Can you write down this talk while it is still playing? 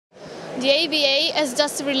The ABA has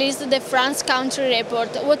just released the France country report.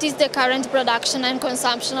 What is the current production and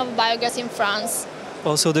consumption of biogas in France?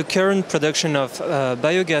 Also, the current production of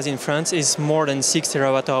biogas in France is more than 6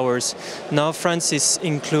 terawatt-hours. Now France is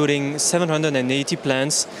including 780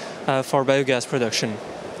 plants for biogas production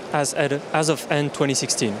as of end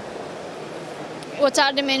 2016. What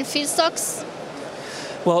are the main feedstocks?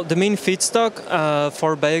 Well, the main feedstock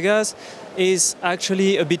for biogas is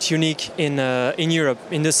actually a bit unique in Europe,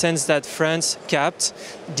 in the sense that France capped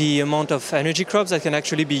the amount of energy crops that can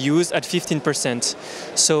actually be used at 15%.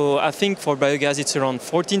 So I think for biogas it's around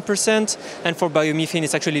 14%, and for biomethane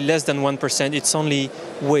it's actually less than 1%, it's only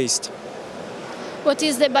waste. What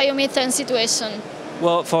is the biomethane situation?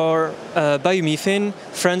 Well, for biomethane,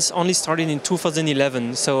 France only started in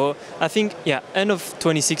 2011. So I think, end of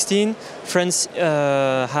 2016, France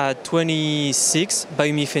had 26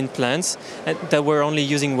 biomethane plants that were only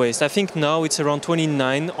using waste. I think now it's around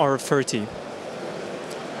 29 or 30.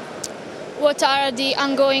 What are the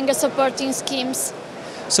ongoing supporting schemes?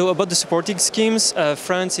 So about the supporting schemes,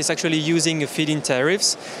 France is actually using feed-in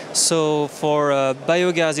tariffs. So for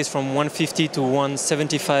biogas it's from 150 to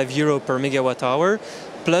 175 euro per megawatt hour,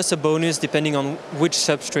 plus a bonus depending on which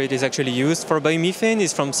substrate is actually used. For biomethane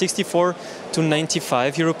it's from 64 to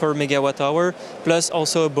 95 euro per megawatt hour, plus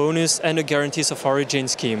also a bonus and a guarantees of origin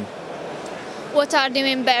scheme. What are the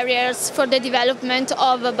main barriers for the development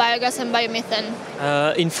of biogas and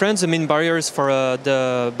biomethane? In France, the main barriers for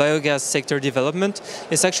the biogas sector development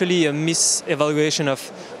is actually a mis-evaluation of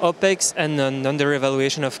OPEX and an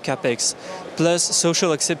under-evaluation of CAPEX. Plus,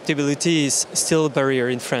 social acceptability is still a barrier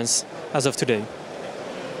in France as of today.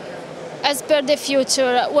 As per the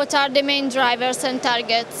future, what are the main drivers and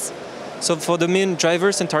targets? So for the main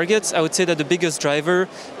drivers and targets, I would say that the biggest driver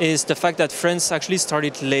is the fact that France actually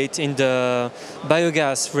started late in the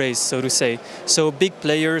biogas race, so to say. So big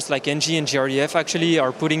players like ENGIE and GRDF actually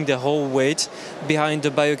are putting the whole weight behind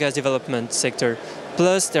the biogas development sector.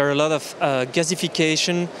 Plus, there are a lot of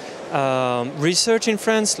gasification research in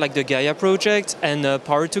France, like the Gaia project, and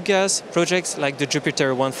power-to-gas projects like the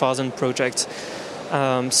Jupiter 1000 project.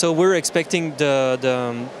 So we're expecting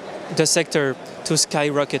the sector to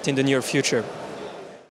skyrocket in the near future.